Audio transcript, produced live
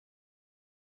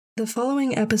The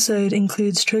following episode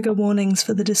includes trigger warnings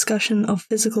for the discussion of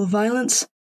physical violence,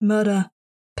 murder,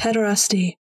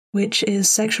 pederasty, which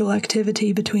is sexual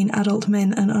activity between adult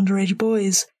men and underage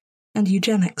boys, and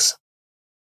eugenics.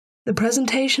 The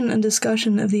presentation and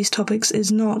discussion of these topics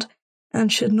is not,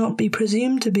 and should not be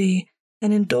presumed to be,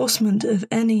 an endorsement of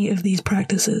any of these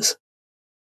practices.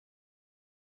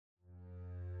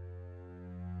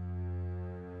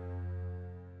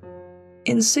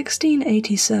 In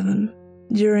 1687,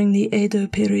 during the Edo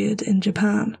period in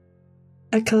Japan,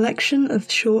 a collection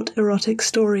of short erotic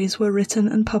stories were written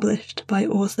and published by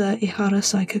author Ihara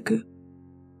Saikaku.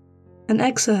 An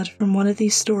excerpt from one of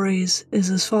these stories is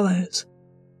as follows.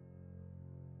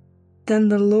 Then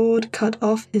the Lord cut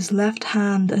off his left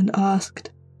hand and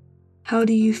asked, "How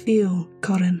do you feel,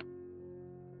 Korin?"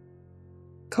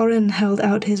 Korin held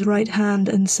out his right hand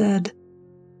and said,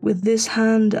 "With this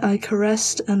hand I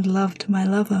caressed and loved my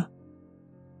lover.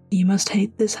 You must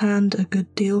hate this hand a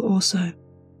good deal also."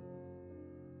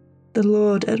 The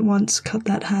Lord at once cut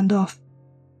that hand off.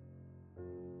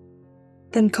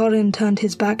 Then Korin turned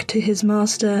his back to his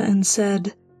master and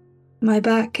said, "My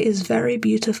back is very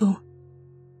beautiful.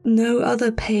 No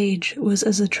other page was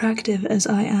as attractive as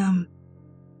I am.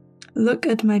 Look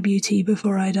at my beauty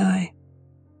before I die."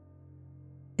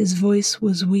 His voice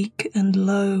was weak and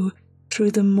low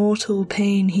through the mortal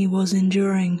pain he was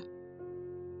enduring.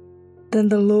 Then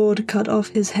the Lord cut off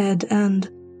his head and,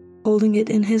 holding it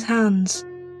in his hands,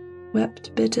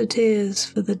 wept bitter tears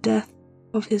for the death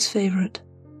of his favorite.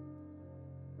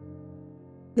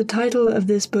 The title of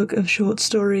this book of short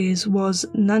stories was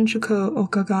Nanchuko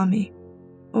Okagami,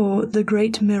 or The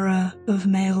Great Mirror of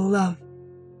Male Love.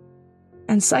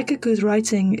 And Saikaku's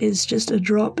writing is just a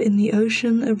drop in the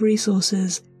ocean of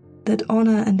resources that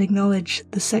honor and acknowledge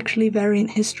the sexually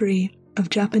variant history of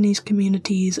Japanese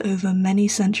communities over many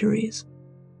centuries.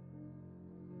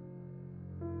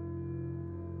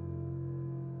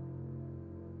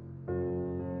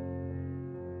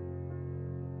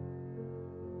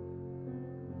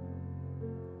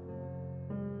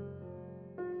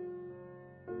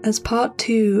 As part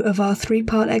 2 of our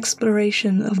 3-part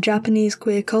exploration of Japanese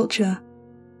queer culture,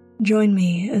 join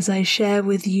me as I share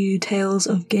with you tales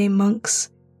of gay monks,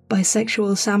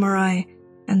 bisexual samurai,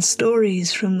 and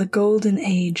stories from the golden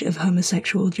age of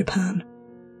homosexual Japan.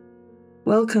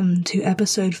 Welcome to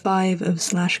episode 5 of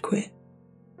 /Queer.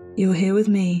 You're here with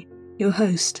me, your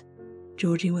host,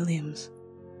 Georgie Williams.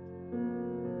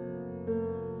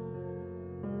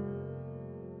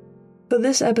 For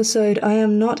this episode, I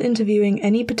am not interviewing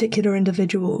any particular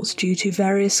individuals due to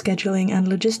various scheduling and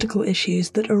logistical issues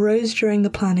that arose during the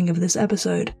planning of this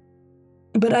episode.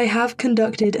 But I have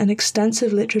conducted an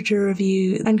extensive literature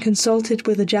review and consulted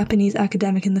with a Japanese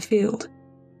academic in the field,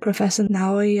 Professor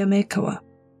Naoi Yamekawa.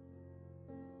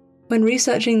 When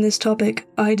researching this topic,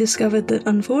 I discovered that,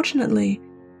 unfortunately,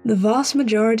 the vast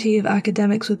majority of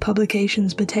academics with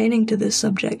publications pertaining to this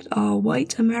subject are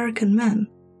white American men.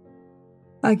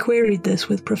 I queried this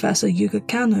with Professor Yuka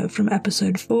Kano from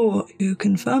episode 4, who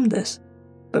confirmed this,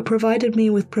 but provided me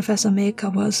with Professor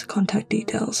Meikawa's contact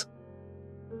details.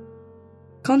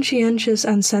 Conscientious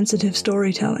and sensitive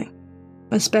storytelling,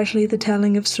 especially the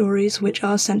telling of stories which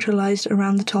are centralized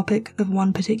around the topic of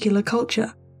one particular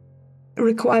culture,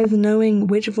 requires knowing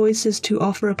which voices to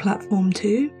offer a platform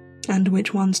to and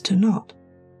which ones to not.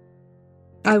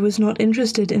 I was not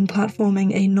interested in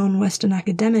platforming a non-Western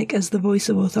academic as the voice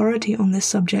of authority on this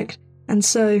subject, and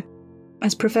so,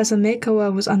 as Professor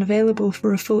Meikawa was unavailable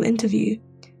for a full interview,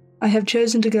 I have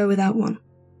chosen to go without one.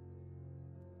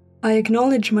 I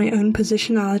acknowledge my own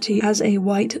positionality as a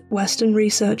white Western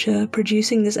researcher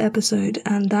producing this episode,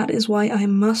 and that is why I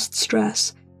must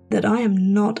stress that I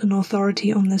am not an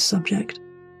authority on this subject.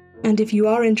 And if you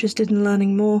are interested in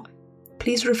learning more,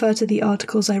 please refer to the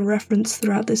articles I reference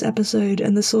throughout this episode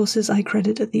and the sources I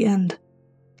credit at the end.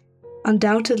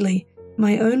 Undoubtedly,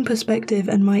 my own perspective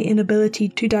and my inability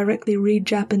to directly read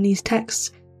Japanese texts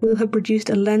will have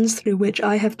produced a lens through which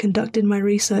I have conducted my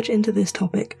research into this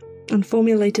topic and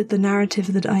formulated the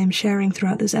narrative that I am sharing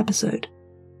throughout this episode.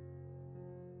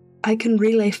 I can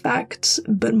relay facts,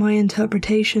 but my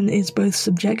interpretation is both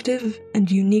subjective and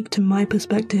unique to my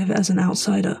perspective as an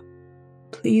outsider.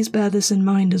 Please bear this in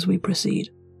mind as we proceed.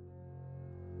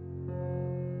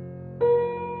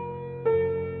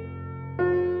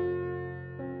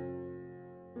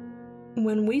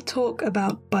 When we talk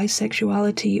about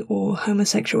bisexuality or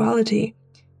homosexuality,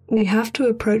 we have to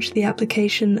approach the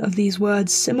application of these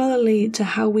words similarly to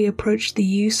how we approached the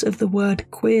use of the word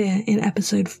queer in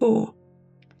episode 4.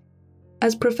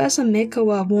 As Professor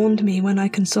Meikawa warned me when I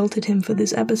consulted him for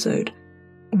this episode,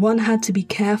 one had to be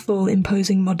careful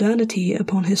imposing modernity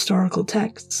upon historical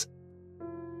texts.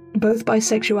 Both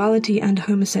bisexuality and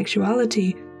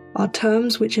homosexuality are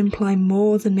terms which imply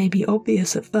more than may be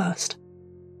obvious at first.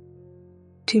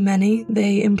 To many,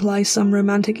 they imply some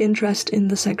romantic interest in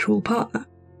the sexual partner,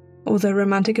 although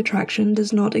romantic attraction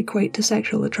does not equate to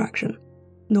sexual attraction,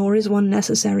 nor is one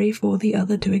necessary for the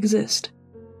other to exist.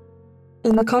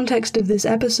 In the context of this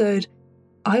episode,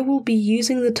 I will be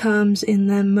using the terms in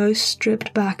their most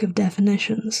stripped back of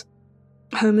definitions.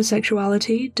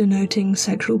 Homosexuality, denoting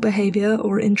sexual behavior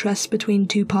or interests between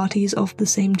two parties of the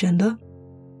same gender,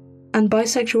 and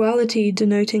bisexuality,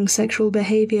 denoting sexual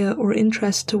behavior or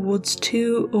interest towards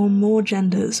two or more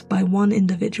genders by one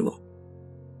individual.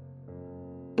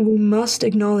 We must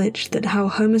acknowledge that how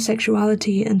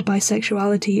homosexuality and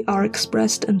bisexuality are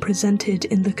expressed and presented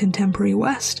in the contemporary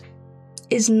West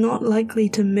is not likely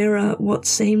to mirror what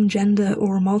same-gender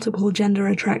or multiple-gender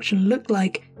attraction looked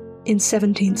like in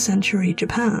 17th century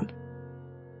Japan.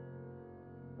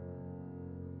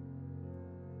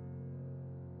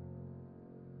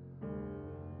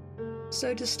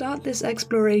 So to start this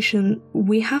exploration,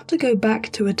 we have to go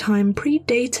back to a time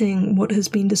predating what has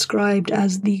been described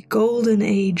as the golden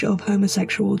age of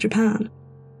homosexual Japan,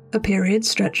 a period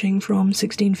stretching from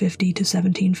 1650 to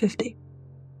 1750.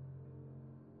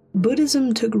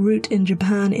 Buddhism took root in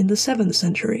Japan in the 7th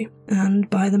century, and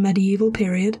by the medieval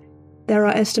period, there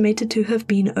are estimated to have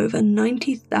been over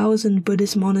 90,000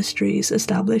 Buddhist monasteries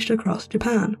established across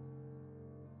Japan.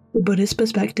 The Buddhist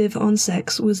perspective on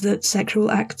sex was that sexual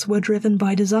acts were driven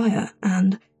by desire,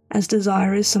 and, as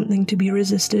desire is something to be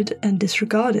resisted and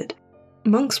disregarded,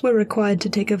 monks were required to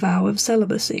take a vow of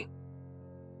celibacy.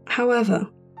 However,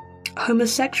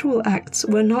 homosexual acts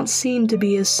were not seen to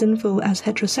be as sinful as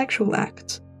heterosexual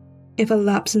acts, if a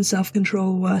lapse in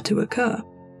self-control were to occur.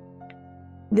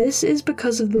 This is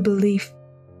because of the belief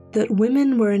that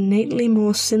women were innately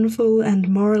more sinful and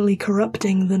morally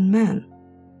corrupting than men.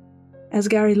 As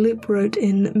Gary Loop wrote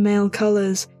in Male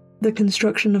Colors, The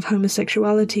Construction of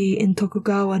Homosexuality in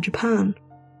Tokugawa, Japan,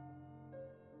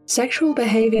 sexual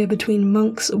behavior between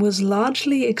monks was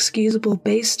largely excusable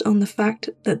based on the fact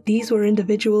that these were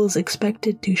individuals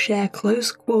expected to share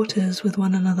close quarters with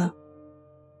one another.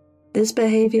 This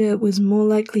behavior was more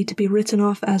likely to be written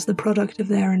off as the product of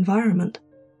their environment.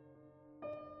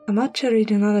 Amachari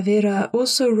de Naravera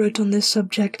also wrote on this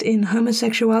subject in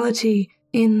Homosexuality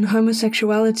in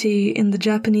the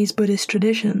Japanese Buddhist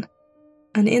tradition,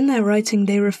 and in their writing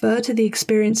they refer to the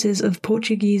experiences of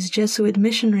Portuguese Jesuit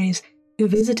missionaries who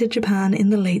visited Japan in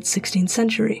the late 16th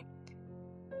century.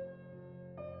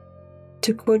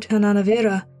 To quote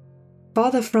Hananavera,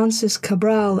 Father Francis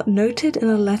Cabral noted in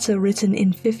a letter written in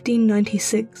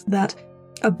 1596 that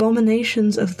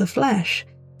abominations of the flesh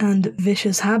and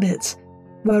vicious habits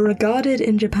were regarded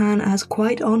in Japan as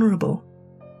quite honorable.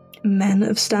 Men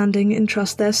of standing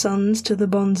entrust their sons to the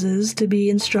bonzes to be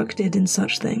instructed in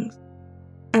such things,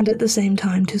 and at the same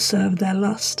time to serve their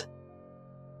lust.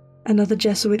 Another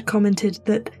Jesuit commented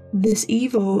that this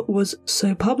evil was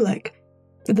so public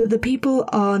that the people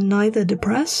are neither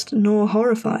depressed nor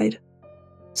horrified,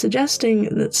 suggesting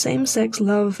that same-sex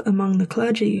love among the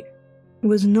clergy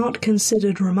was not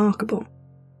considered remarkable.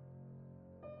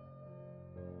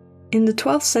 In the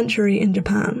 12th century in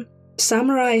Japan,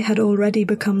 samurai had already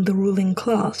become the ruling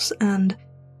class, and,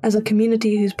 as a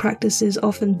community whose practices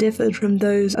often differed from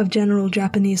those of general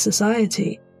Japanese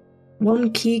society,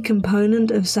 one key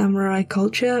component of samurai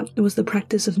culture was the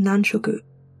practice of nanshoku,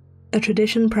 a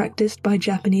tradition practiced by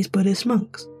Japanese Buddhist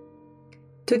monks.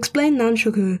 To explain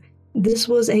nanshoku, this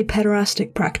was a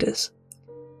pederastic practice.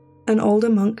 An older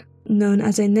monk, known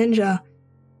as a nenja,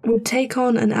 would take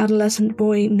on an adolescent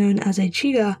boy known as a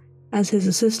chiga as his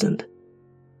assistant.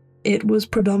 It was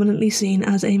predominantly seen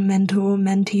as a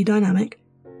mentor-mentee dynamic,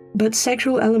 but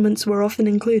sexual elements were often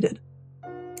included.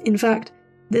 In fact,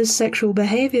 this sexual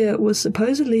behavior was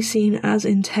supposedly seen as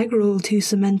integral to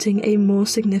cementing a more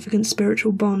significant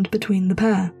spiritual bond between the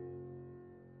pair.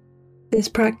 This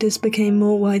practice became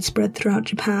more widespread throughout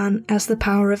Japan as the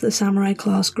power of the samurai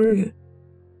class grew,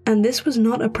 and this was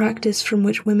not a practice from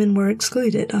which women were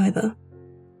excluded either.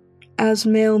 As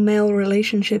male-male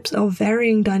relationships of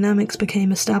varying dynamics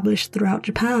became established throughout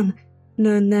Japan,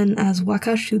 known then as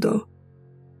wakashudo,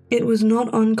 it was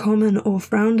not uncommon or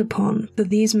frowned upon for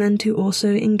these men to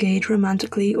also engage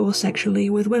romantically or sexually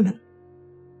with women.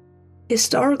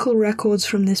 Historical records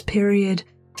from this period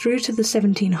through to the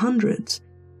 1700s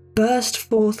burst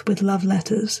forth with love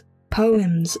letters,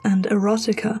 poems, and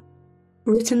erotica,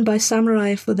 written by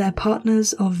samurai for their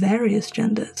partners of various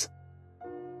genders.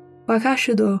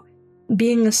 Wakashudo,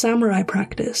 being a samurai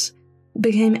practice,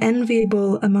 became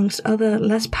enviable amongst other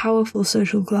less powerful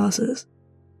social classes,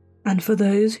 and for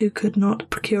those who could not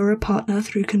procure a partner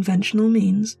through conventional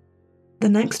means, the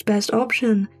next best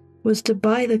option was to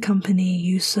buy the company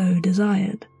you so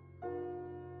desired.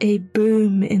 A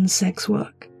boom in sex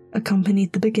work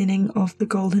accompanied the beginning of the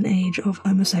golden age of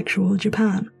homosexual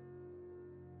Japan.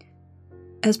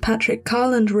 As Patrick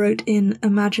Carland wrote in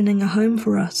Imagining a Home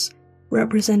for Us,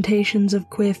 Representations of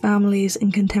Queer Families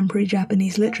in Contemporary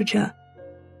Japanese Literature,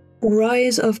 the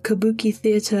rise of kabuki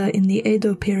theatre in the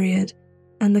Edo period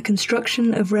and the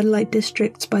construction of red light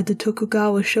districts by the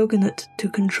Tokugawa shogunate to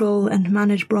control and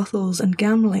manage brothels and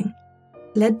gambling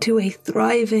led to a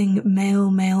thriving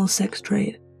male-male sex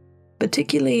trade,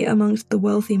 particularly amongst the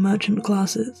wealthy merchant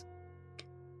classes.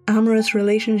 Amorous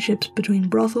relationships between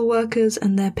brothel workers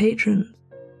and their patrons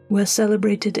were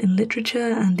celebrated in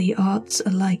literature and the arts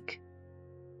alike.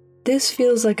 This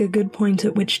feels like a good point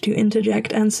at which to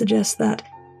interject and suggest that,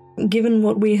 given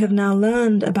what we have now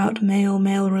learned about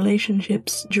male-male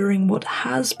relationships during what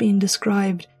has been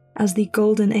described as the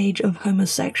golden age of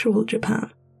homosexual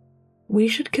Japan, we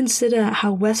should consider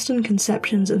how Western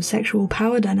conceptions of sexual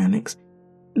power dynamics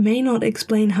may not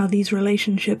explain how these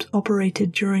relationships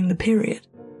operated during the period.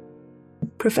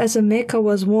 Professor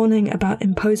Mekawa's warning about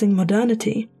imposing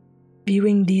modernity,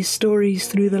 viewing these stories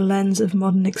through the lens of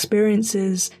modern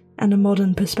experiences and a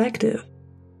modern perspective,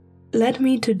 led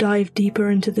me to dive deeper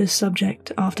into this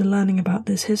subject after learning about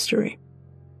this history.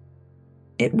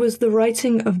 It was the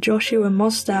writing of Joshua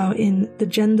Mostow in The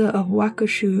Gender of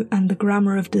Wakushu and the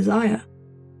Grammar of Desire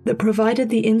that provided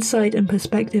the insight and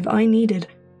perspective I needed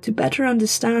to better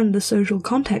understand the social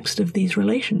context of these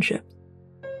relationships.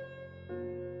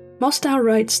 Mostow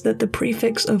writes that the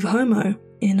prefix of homo,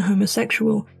 in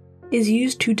homosexual, is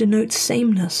used to denote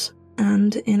sameness,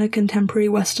 and in a contemporary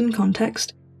Western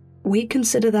context, we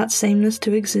consider that sameness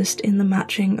to exist in the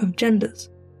matching of genders.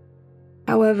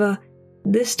 However,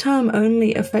 this term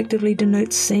only effectively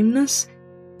denotes sameness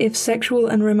if sexual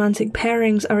and romantic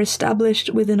pairings are established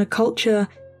within a culture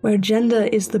where gender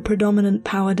is the predominant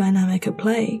power dynamic at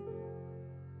play.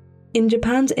 In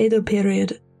Japan's Edo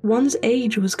period, one's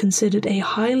age was considered a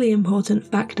highly important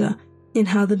factor in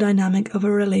how the dynamic of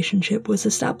a relationship was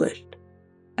established,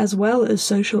 as well as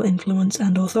social influence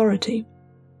and authority.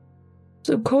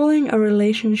 So calling a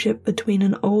relationship between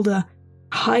an older,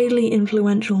 highly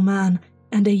influential man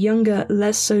and a younger,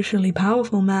 less socially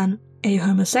powerful man a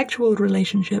homosexual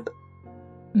relationship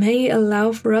may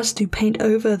allow for us to paint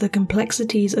over the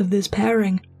complexities of this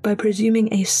pairing by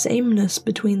presuming a sameness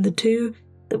between the two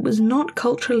that was not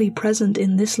culturally present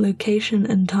in this location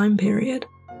and time period.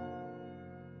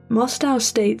 Mostow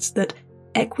states that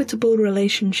equitable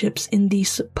relationships in the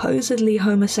supposedly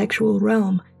homosexual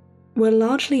realm were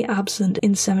largely absent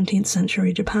in 17th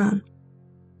century Japan,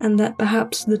 and that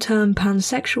perhaps the term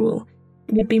pansexual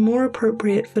would be more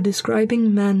appropriate for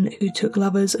describing men who took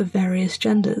lovers of various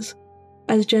genders,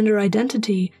 as gender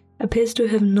identity appears to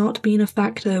have not been a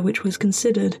factor which was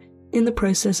considered in the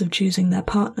process of choosing their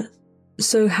partners.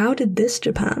 So how did this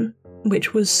Japan,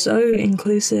 which was so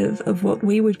inclusive of what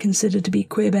we would consider to be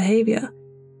queer behavior,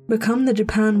 become the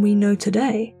Japan we know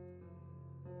today?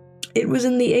 It was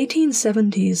in the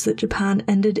 1870s that Japan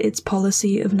ended its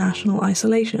policy of national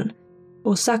isolation,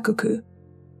 or sakoku,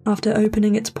 after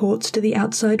opening its ports to the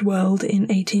outside world in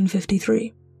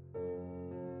 1853.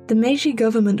 The Meiji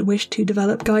government wished to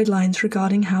develop guidelines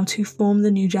regarding how to form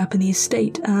the new Japanese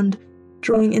state, and,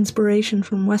 drawing inspiration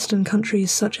from Western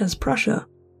countries such as Prussia,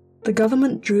 the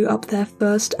government drew up their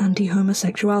first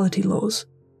anti-homosexuality laws.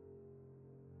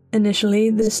 Initially,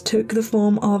 this took the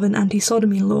form of an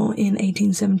anti-sodomy law in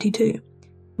 1872,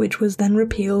 which was then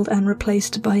repealed and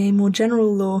replaced by a more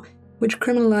general law which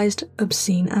criminalized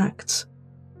obscene acts.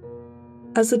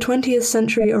 As the 20th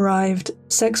century arrived,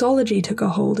 sexology took a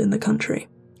hold in the country,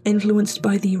 influenced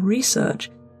by the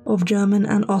research of German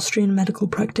and Austrian medical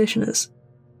practitioners.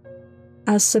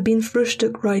 As Sabine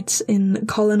Frühstück writes in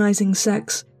Colonizing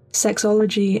Sex,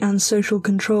 Sexology and Social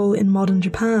Control in Modern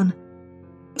Japan,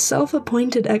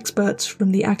 self-appointed experts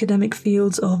from the academic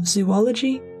fields of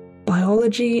zoology,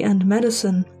 biology, and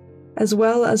medicine, as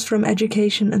well as from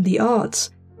education and the arts,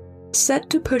 set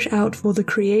to push out for the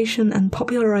creation and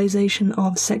popularization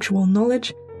of sexual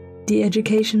knowledge, the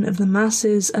education of the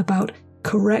masses about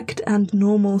correct and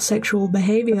normal sexual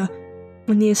behavior,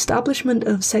 and the establishment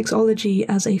of sexology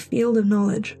as a field of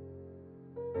knowledge.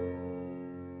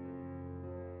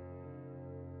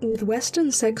 With Western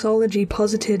sexology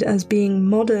posited as being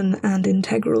modern and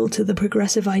integral to the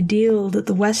progressive ideal that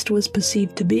the West was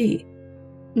perceived to be,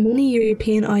 many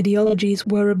European ideologies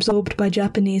were absorbed by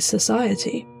Japanese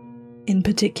society, in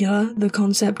particular the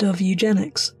concept of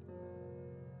eugenics.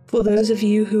 For those of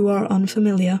you who are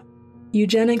unfamiliar,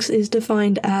 eugenics is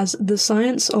defined as the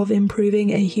science of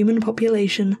improving a human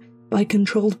population by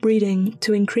controlled breeding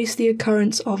to increase the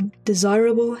occurrence of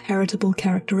desirable heritable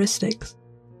characteristics.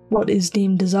 What is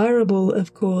deemed desirable,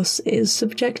 of course, is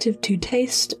subjective to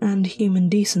taste and human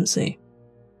decency.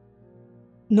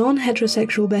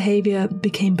 Non-heterosexual behavior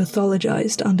became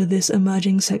pathologized under this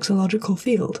emerging sexological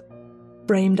field,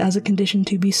 framed as a condition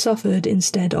to be suffered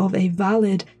instead of a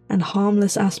valid and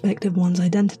harmless aspect of one's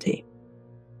identity.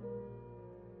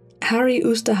 Harry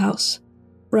Oosterhuis,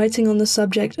 writing on the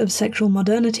subject of sexual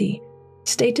modernity,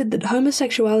 stated that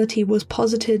homosexuality was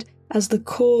posited as the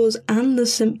cause and the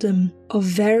symptom of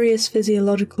various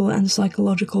physiological and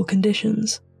psychological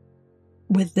conditions.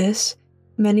 With this,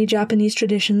 many Japanese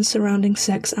traditions surrounding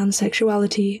sex and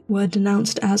sexuality were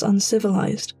denounced as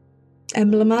uncivilized,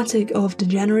 emblematic of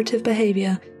degenerative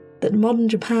behavior that modern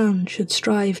Japan should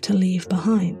strive to leave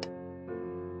behind.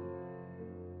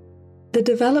 The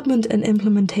development and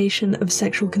implementation of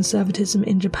sexual conservatism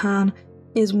in Japan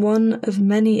is one of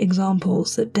many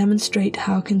examples that demonstrate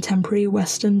how contemporary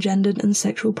Western gendered and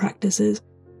sexual practices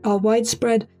are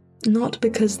widespread not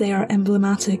because they are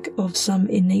emblematic of some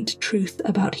innate truth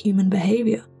about human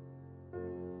behavior,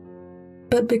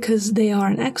 but because they are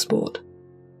an export.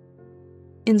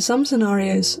 In some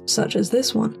scenarios, such as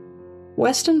this one,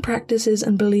 Western practices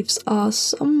and beliefs are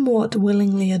somewhat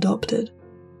willingly adopted.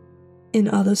 In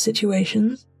other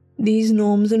situations, these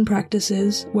norms and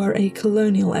practices were a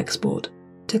colonial export.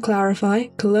 To clarify,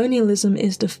 colonialism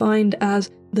is defined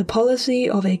as the policy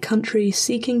of a country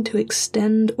seeking to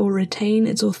extend or retain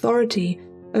its authority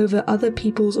over other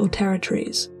peoples or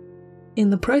territories. In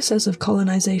the process of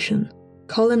colonization,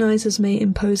 colonizers may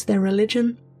impose their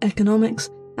religion, economics,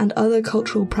 and other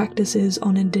cultural practices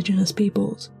on indigenous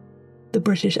peoples. The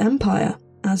British Empire,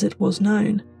 as it was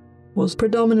known, was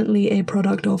predominantly a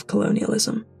product of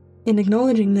colonialism. In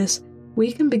acknowledging this,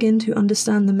 we can begin to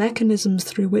understand the mechanisms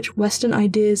through which Western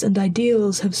ideas and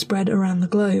ideals have spread around the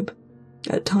globe,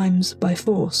 at times by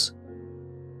force.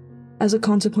 As a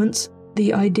consequence,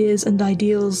 the ideas and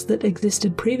ideals that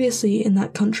existed previously in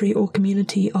that country or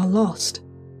community are lost,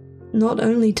 not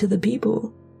only to the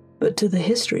people, but to the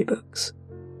history books.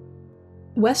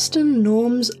 Western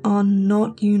norms are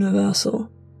not universal.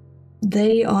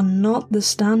 They are not the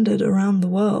standard around the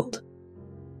world.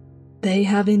 They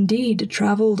have indeed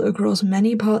travelled across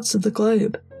many parts of the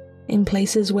globe, in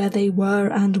places where they were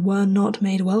and were not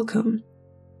made welcome.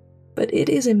 But it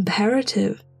is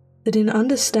imperative that in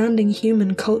understanding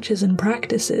human cultures and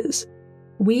practices,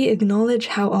 we acknowledge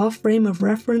how our frame of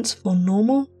reference for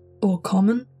normal or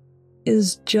common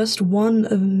is just one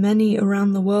of many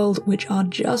around the world which are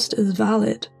just as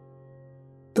valid.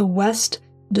 The West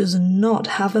does not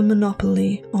have a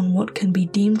monopoly on what can be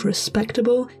deemed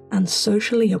respectable and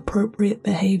socially appropriate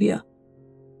behavior.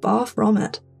 Far from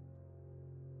it.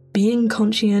 Being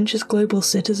conscientious global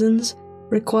citizens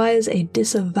requires a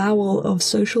disavowal of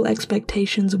social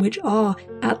expectations which are,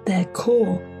 at their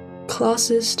core,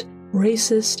 classist,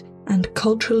 racist, and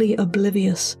culturally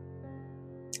oblivious.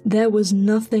 There was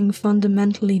nothing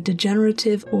fundamentally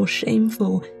degenerative or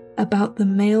shameful about the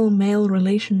male-male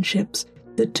relationships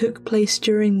that took place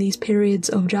during these periods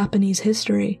of Japanese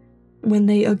history, when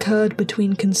they occurred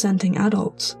between consenting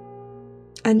adults.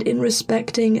 And in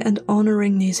respecting and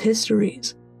honoring these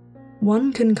histories,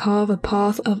 one can carve a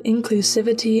path of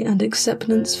inclusivity and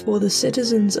acceptance for the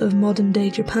citizens of modern-day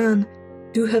Japan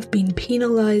who have been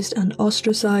penalized and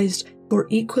ostracized for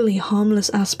equally harmless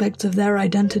aspects of their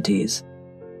identities.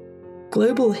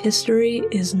 Global history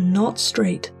is not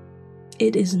straight.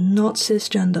 It is not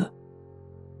cisgender.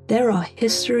 There are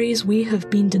histories we have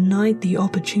been denied the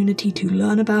opportunity to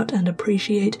learn about and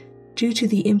appreciate due to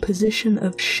the imposition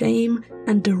of shame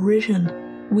and derision.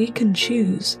 We can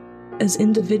choose, as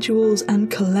individuals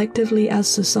and collectively as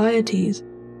societies,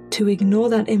 to ignore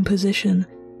that imposition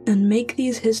and make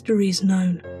these histories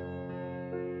known.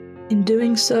 In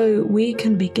doing so, we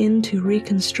can begin to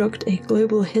reconstruct a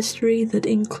global history that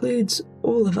includes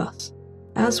all of us,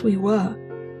 as we were,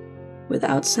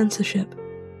 without censorship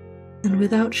and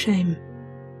without shame.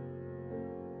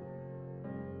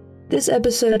 This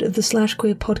episode of the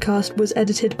 /Queer podcast was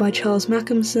edited by Charles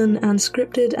Mackinson and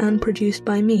scripted and produced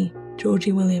by me,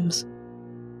 Georgie Williams.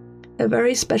 A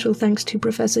very special thanks to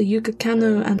Professor Yuka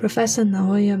Kanno and Professor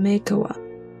Naoya Meikawa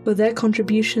for their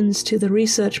contributions to the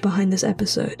research behind this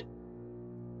episode.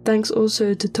 Thanks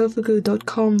also to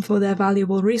Tofugu.com for their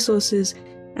valuable resources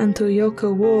and to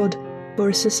Yoko Ward for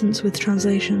assistance with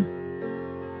translation.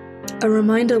 A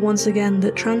reminder once again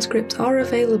that transcripts are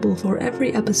available for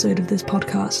every episode of this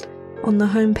podcast, on the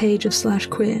homepage of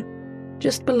 /queer,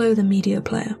 just below the media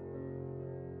player.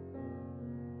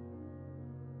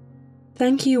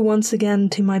 Thank you once again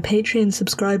to my Patreon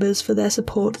subscribers for their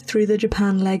support through the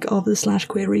Japan leg of the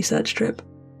 /queer research trip.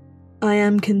 I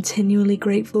am continually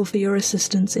grateful for your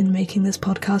assistance in making this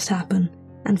podcast happen,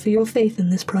 and for your faith in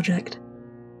this project.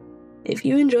 If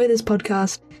you enjoy this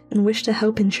podcast and wish to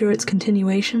help ensure its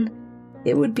continuation,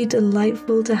 it would be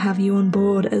delightful to have you on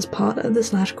board as part of the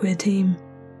 /queer team.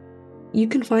 You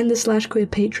can find the /queer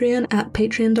Patreon at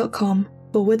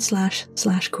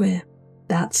patreon.com/queer.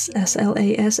 That's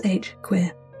SLASH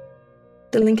queer.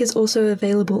 The link is also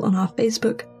available on our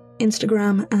Facebook,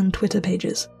 Instagram, and Twitter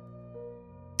pages.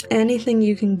 Anything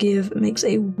you can give makes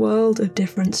a world of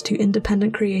difference to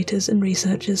independent creators and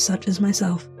researchers such as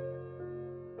myself.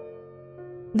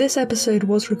 This episode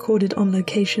was recorded on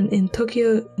location in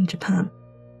Tokyo, in Japan.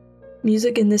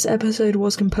 Music in this episode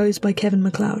was composed by Kevin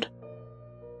MacLeod.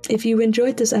 If you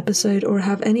enjoyed this episode or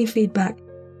have any feedback,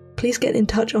 please get in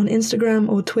touch on Instagram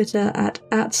or Twitter at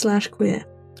 @/queer,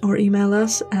 or email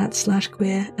us at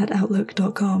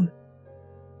 /queer@outlook.com.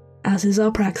 As is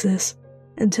our praxis,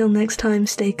 until next time,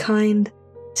 stay kind,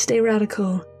 stay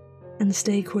radical, and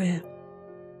stay queer.